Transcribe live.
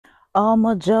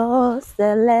Ọmọjọ́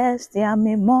Celestia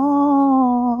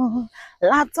mímọ́,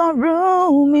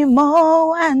 látọ̀run mímọ́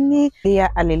wá ní. Hallelujah,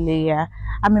 hallelujah.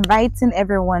 I'm inviting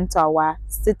everyone to our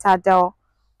Citadel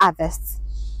Harvest,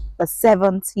 the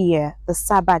 7th year, the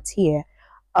Sabbath year,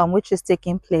 which is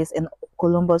taking place in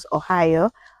Columbus,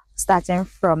 Ohio, starting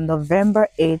from November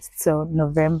 8th to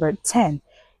November 10th.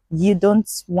 You don't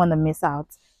want to miss out.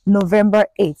 November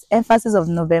 8th, emphasis of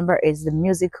November is the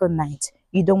musical night.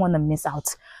 You don't want to miss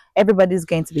out. Everybody's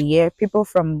going to be here. People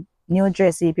from New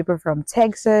Jersey, people from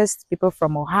Texas, people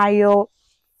from Ohio,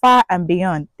 far and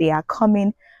beyond. They are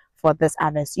coming for this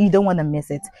harvest. You don't want to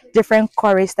miss it. Different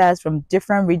choristers from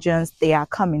different regions, they are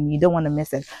coming. You don't want to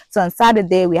miss it. So on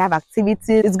Saturday, we have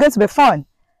activities. It's going to be fun.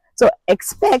 So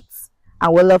expect,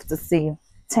 and we'll love to see you.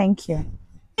 Thank you.